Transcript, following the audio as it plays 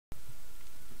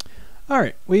All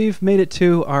right, we've made it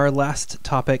to our last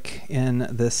topic in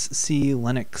this C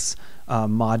Linux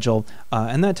module,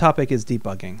 and that topic is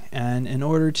debugging. And in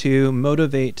order to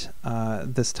motivate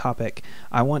this topic,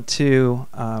 I want to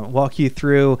walk you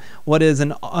through what is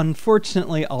an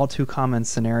unfortunately all too common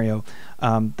scenario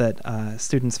that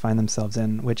students find themselves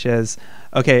in, which is,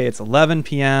 okay, it's 11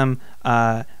 p.m.,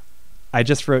 I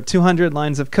just wrote 200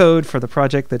 lines of code for the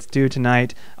project that's due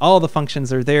tonight. All the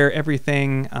functions are there.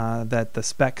 Everything that the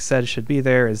spec said should be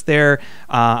there is there.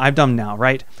 I'm done now,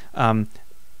 right?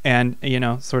 And, you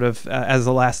know, sort of as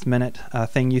a last minute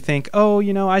thing, you think, oh,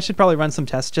 you know, I should probably run some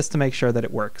tests just to make sure that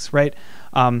it works, right?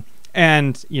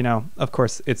 And, you know, of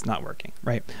course, it's not working,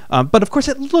 right? But of course,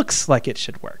 it looks like it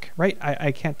should work, right?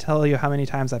 I can't tell you how many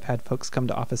times I've had folks come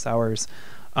to office hours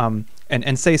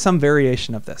and say some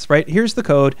variation of this, right? Here's the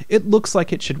code. It looks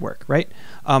like it should work, right?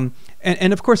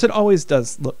 And of course, it always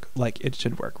does look like it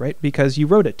should work, right? Because you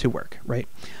wrote it to work, right?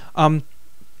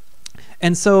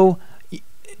 And so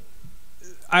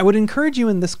I would encourage you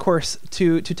in this course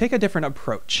to take a different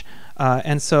approach.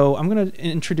 And so I'm going to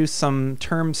introduce some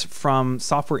terms from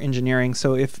software engineering.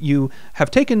 So if you have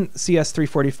taken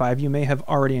CS345, you may have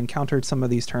already encountered some of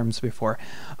these terms before.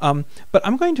 But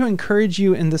I'm going to encourage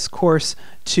you in this course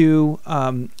to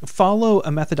follow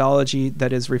a methodology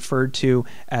that is referred to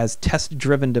as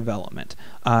test-driven development,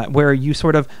 where you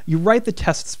write the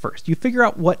tests first. You figure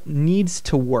out what needs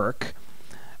to work,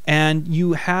 and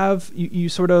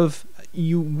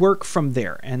you work from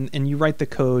there, and you write the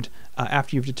code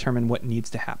after you've determined what needs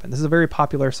to happen. This is a very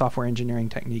popular software engineering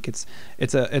technique. It's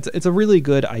a really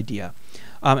good idea.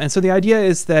 And so the idea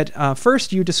is that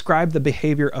first you describe the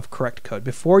behavior of correct code.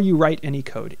 Before you write any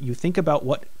code, you think about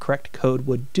what correct code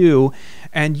would do,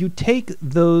 and you take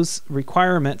those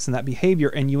requirements and that behavior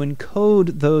and you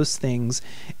encode those things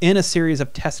in a series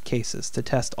of test cases to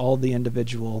test all the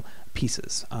individual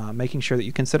pieces, making sure that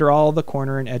you consider all the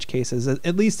corner and edge cases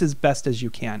at least as best as you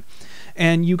can.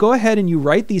 And you go ahead and you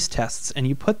write these tests and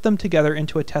you put them together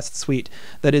into a test suite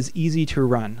that is easy to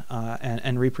run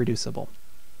and reproducible.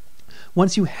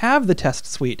 Once you have the test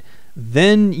suite,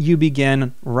 then you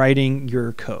begin writing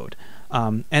your code.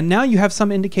 And now you have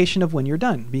some indication of when you're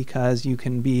done, because you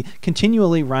can be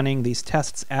continually running these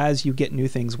tests as you get new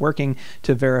things working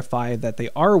to verify that they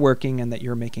are working and that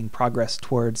you're making progress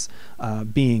towards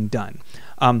being done.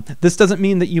 This doesn't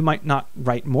mean that you might not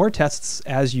write more tests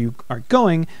as you are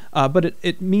going, but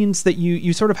it means that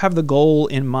you sort of have the goal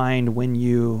in mind when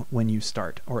you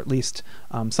start, or at least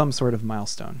some sort of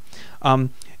milestone.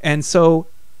 And so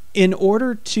in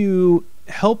order to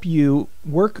help you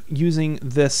work using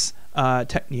this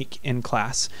technique in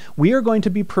class, we are going to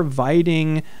be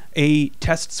providing a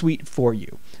test suite for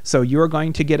you. So you are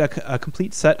going to get a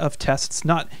complete set of tests.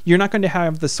 You're not going to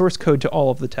have the source code to all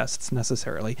of the tests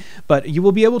necessarily, but you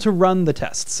will be able to run the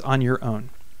tests on your own.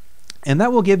 And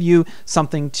that will give you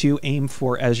something to aim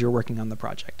for as you're working on the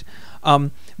project.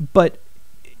 But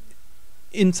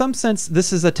in some sense,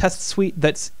 this is a test suite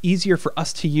that's easier for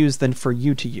us to use than for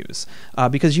you to use,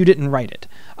 because you didn't write it.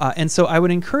 And so I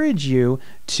would encourage you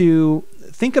to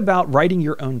think about writing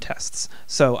your own tests.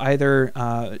 So either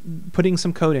putting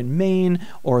some code in main,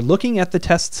 or looking at the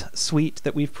test suite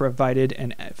that we've provided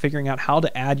and figuring out how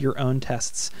to add your own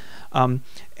tests.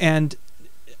 And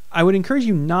I would encourage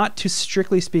you not to,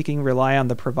 strictly speaking, rely on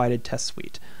the provided test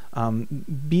suite.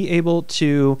 Be able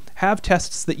to have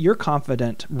tests that you're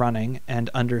confident running and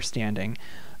understanding,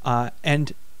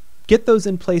 and get those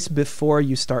in place before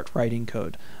you start writing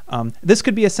code. This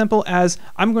could be as simple as,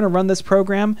 I'm going to run this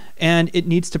program and it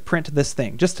needs to print this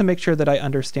thing, just to make sure that I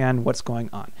understand what's going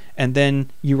on. And then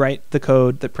you write the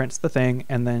code that prints the thing,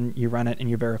 and then you run it and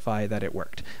you verify that it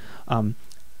worked.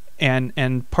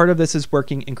 And part of this is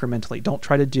working incrementally. Don't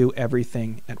try to do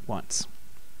everything at once.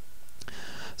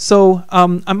 So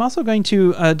I'm also going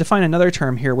to define another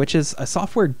term here, which is a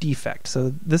software defect.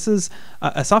 So this is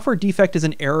a software defect is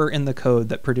an error in the code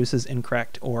that produces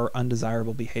incorrect or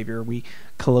undesirable behavior. We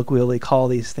colloquially call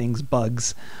these things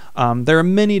bugs. There are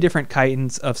many different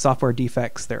kinds of software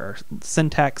defects. There are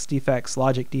syntax defects,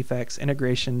 logic defects,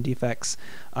 integration defects,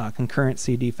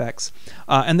 concurrency defects,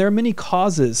 and there are many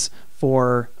causes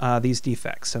for these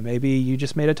defects. So maybe you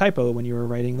just made a typo when you were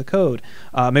writing the code.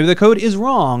 Maybe the code is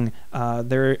wrong.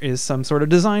 There is some sort of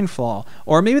design flaw.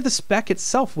 Or maybe the spec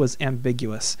itself was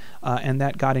ambiguous, and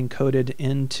that got encoded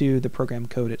into the program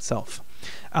code itself.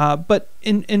 But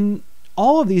in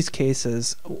all of these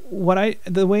cases,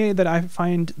 the way that I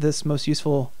find most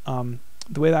useful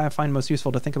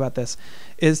to think about this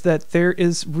is that there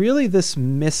is really this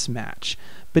mismatch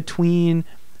between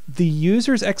the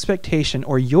user's expectation,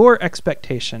 or your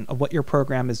expectation, of what your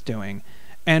program is doing,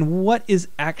 and what is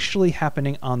actually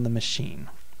happening on the machine.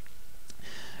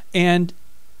 And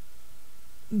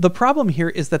the problem here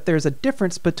is that there's a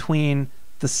difference between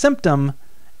the symptom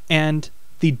and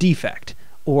the defect,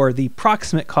 or the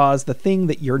proximate cause, the thing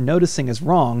that you're noticing is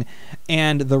wrong,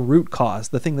 and the root cause,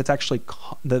 the thing that's actually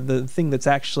the thing that's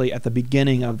actually at the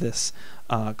beginning of this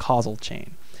causal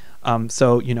chain.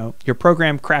 So your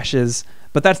program crashes,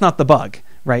 but that's not the bug,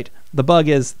 right? The bug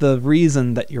is the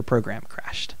reason that your program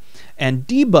crashed. And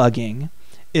debugging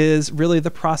is really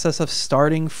the process of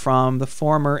starting from the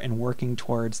former and working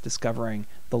towards discovering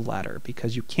the latter,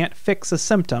 because you can't fix a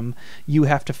symptom, you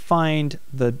have to find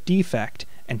the defect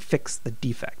and fix the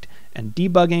defect. And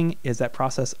debugging is that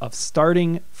process of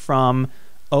starting from,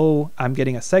 oh, I'm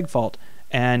getting a seg fault,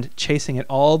 and chasing it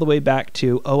all the way back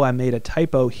to, oh, I made a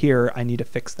typo here, I need to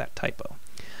fix that typo.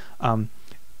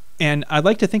 And I'd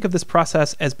like to think of this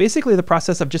process as basically the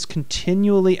process of just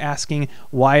continually asking,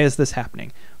 why is this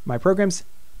happening? My program's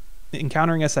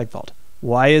encountering a seg fault.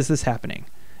 Why is this happening?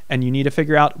 And you need to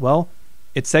figure out, well,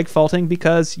 it's seg faulting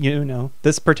because,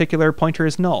 this particular pointer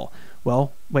is null.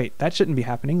 Well, wait, that shouldn't be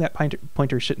happening. That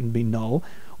pointer shouldn't be null.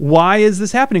 Why is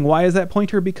this happening? Why is that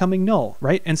pointer becoming null,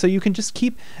 right? And so you can just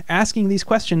keep asking these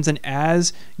questions, and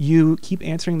as you keep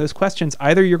answering those questions,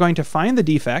 either you're going to find the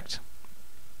defect,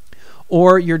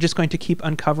 or you're just going to keep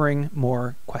uncovering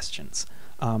more questions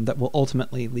that will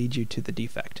ultimately lead you to the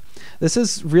defect. This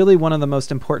is really one of the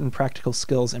most important practical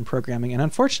skills in programming, and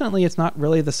unfortunately it's not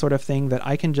really the sort of thing that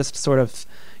I can just sort of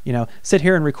sit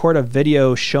here and record a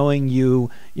video showing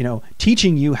you,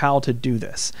 teaching you how to do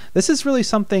this. This is really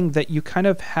something that you kind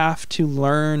of have to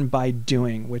learn by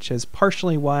doing, which is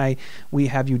partially why we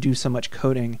have you do so much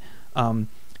coding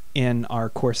in our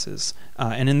courses.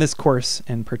 And in this course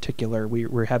in particular,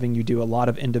 we're having you do a lot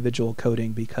of individual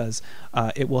coding because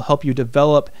it will help you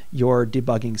develop your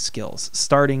debugging skills,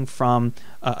 starting from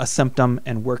a symptom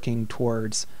and working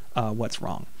towards what's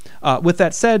wrong. With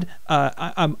that said,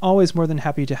 I'm always more than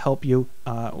happy to help you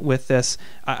with this.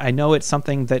 I know it's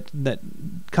something that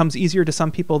comes easier to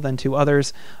some people than to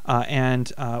others,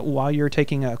 and while you're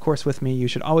taking a course with me, you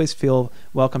should always feel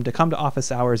welcome to come to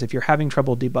office hours if you're having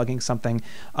trouble debugging something,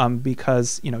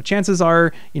 because chances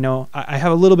are I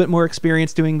have a little bit more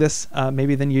experience doing this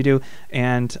maybe than you do,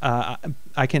 and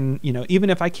I can even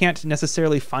if I can't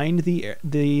necessarily find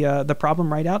the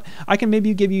problem right out, I can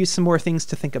maybe give you some more things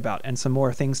to think about and some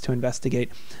more things to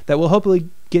investigate that will hopefully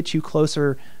get you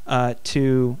closer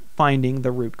to finding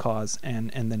the root cause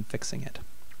and then fixing it.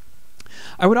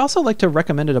 I would also like to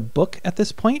recommend a book at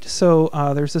this point. So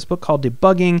there's this book called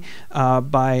Debugging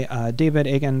by David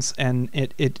Eggins, and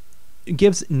it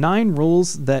gives 9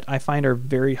 rules that I find are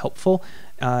very helpful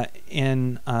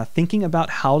in thinking about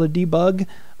how to debug.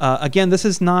 Again, this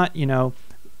is not,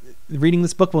 reading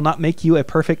this book will not make you a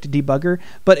perfect debugger,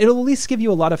 but it'll at least give you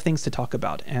a lot of things to talk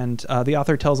about. And the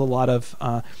author tells a lot of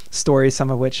stories, some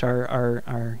of which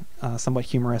are somewhat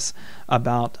humorous,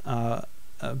 about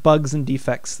bugs and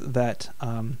defects that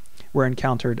were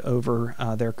encountered over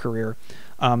their career.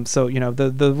 So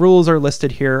the rules are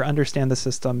listed here. Understand the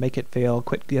system, make it fail,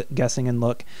 quit guessing and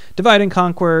look, divide and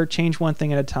conquer, change one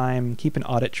thing at a time, keep an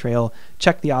audit trail,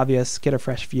 check the obvious, get a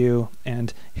fresh view,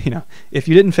 and if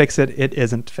you didn't fix it, it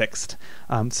isn't fixed.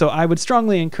 So I would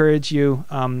strongly encourage you,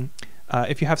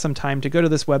 if you have some time, to go to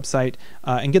this website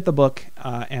and get the book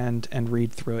and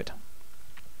read through it.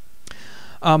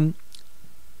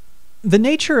 The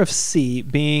nature of C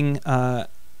being, at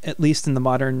least in the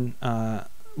modern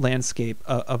landscape,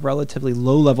 a relatively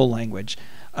low-level language,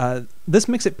 this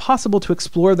makes it possible to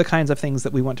explore the kinds of things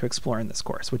that we want to explore in this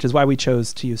course, which is why we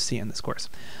chose to use C in this course.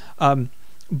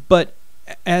 But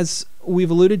as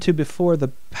we've alluded to before,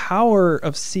 the power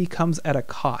of C comes at a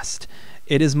cost.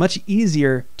 It is much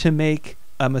easier to make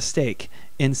a mistake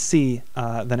in C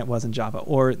than it was in Java,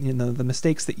 or the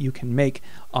mistakes that you can make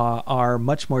are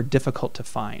much more difficult to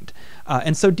find.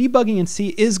 And so debugging in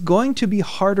C is going to be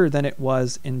harder than it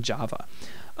was in Java.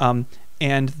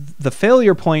 And the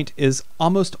failure point is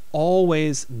almost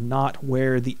always not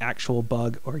where the actual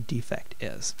bug or defect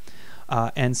is.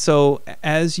 And so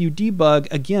as you debug,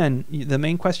 again, the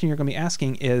main question you're going to be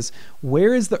asking is,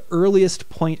 where is the earliest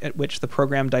point at which the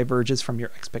program diverges from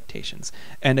your expectations?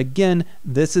 And again,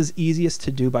 this is easiest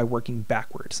to do by working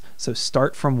backwards. So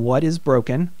start from what is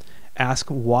broken, ask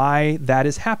why that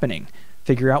is happening,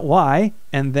 figure out why,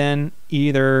 and then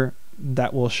either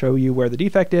that will show you where the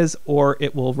defect is, or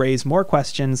it will raise more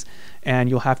questions,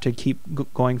 and you'll have to keep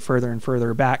going further and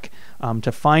further back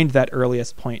to find that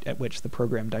earliest point at which the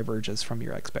program diverges from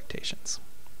your expectations.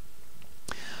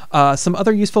 Some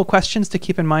other useful questions to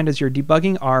keep in mind as you're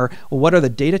debugging are, well, what are the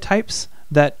data types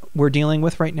that we're dealing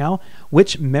with right now?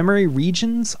 Which memory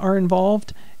regions are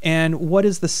involved? And what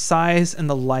is the size and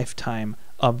the lifetime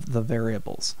of the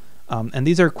variables? And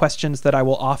these are questions that I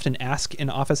will often ask in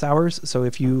office hours. So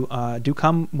if you do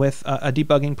come with a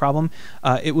debugging problem,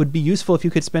 it would be useful if you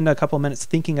could spend a couple minutes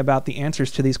thinking about the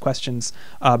answers to these questions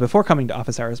before coming to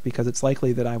office hours, because it's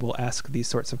likely that I will ask these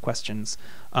sorts of questions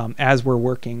as we're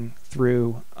working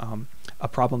through a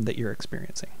problem that you're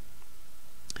experiencing.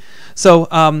 So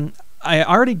I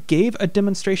already gave a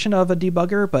demonstration of a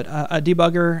debugger, but a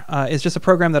debugger is just a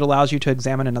program that allows you to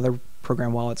examine another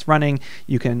program while it's running.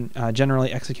 You can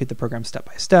generally execute the program step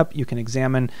by step. You can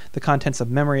examine the contents of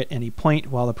memory at any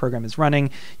point while the program is running.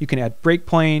 You can add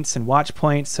breakpoints and watch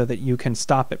points so that you can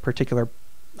stop at particular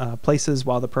places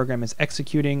while the program is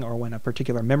executing or when a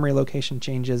particular memory location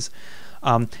changes.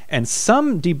 And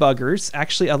some debuggers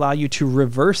actually allow you to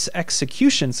reverse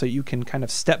execution, so you can kind of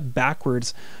step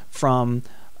backwards from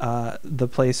the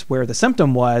place where the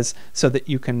symptom was, so that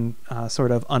you can sort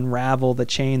of unravel the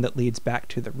chain that leads back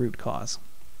to the root cause.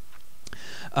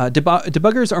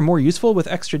 Debuggers are more useful with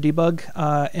extra debug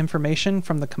information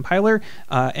from the compiler,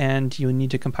 and you need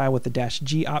to compile with the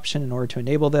 -G option in order to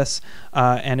enable this.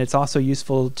 And it's also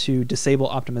useful to disable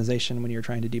optimization when you're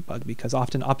trying to debug, because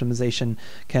often optimization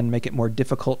can make it more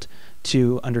difficult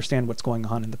to understand what's going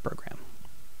on in the program.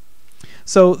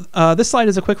 So this slide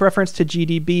is a quick reference to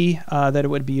GDB that it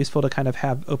would be useful to kind of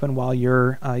have open while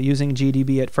you're using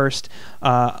GDB at first.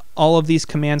 All of these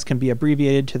commands can be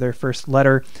abbreviated to their first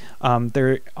letter.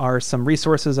 There are some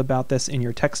resources about this in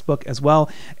your textbook as well,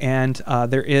 and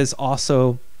there is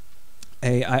also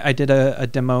I did a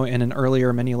demo in an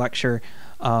earlier mini lecture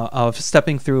of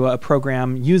stepping through a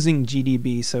program using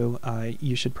GDB, so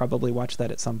you should probably watch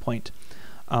that at some point.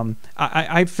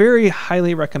 I very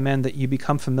highly recommend that you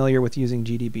become familiar with using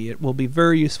GDB. It will be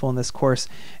very useful in this course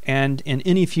and in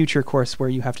any future course where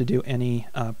you have to do any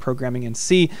programming in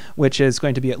C, which is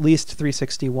going to be at least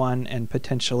 361 and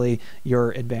potentially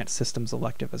your advanced systems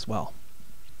elective as well.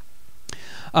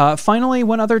 Finally,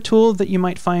 one other tool that you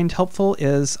might find helpful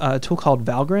is a tool called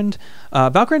Valgrind.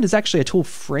 Valgrind is actually a tool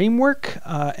framework,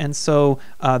 and so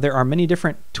there are many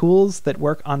different tools that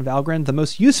work on Valgrind. The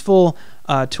most useful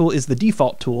tool is the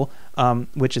default tool,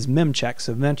 which is memcheck.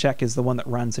 So memcheck is the one that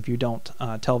runs if you don't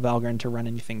tell Valgrind to run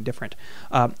anything different.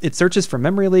 It searches for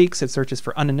memory leaks, it searches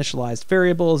for uninitialized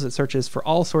variables, it searches for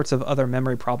all sorts of other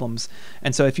memory problems.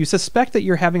 And so if you suspect that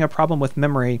you're having a problem with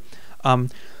memory,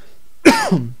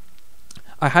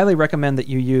 I highly recommend that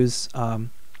you use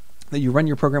that you run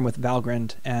your program with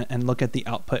Valgrind and look at the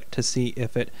output to see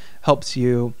if it helps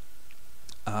you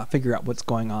figure out what's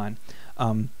going on.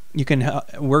 You can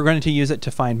we're going to use it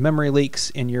to find memory leaks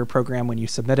in your program when you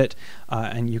submit it,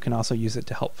 and you can also use it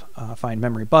to help find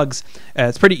memory bugs.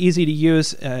 It's pretty easy to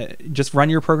use. Just run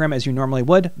your program as you normally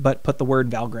would, but put the word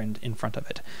Valgrind in front of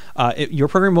it. Your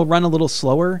program will run a little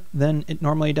slower than it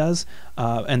normally does,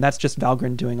 and that's just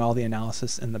Valgrind doing all the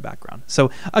analysis in the background.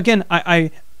 So again,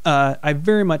 I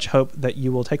very much hope that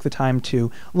you will take the time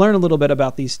to learn a little bit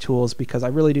about these tools, because I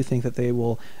really do think that they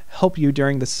will help you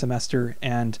during this semester,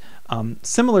 and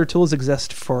similar tools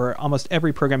exist for almost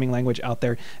every programming language out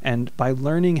there, and by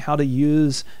learning how to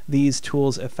use these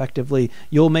tools effectively,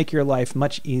 you'll make your life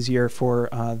much easier for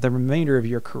the remainder of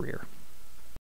your career.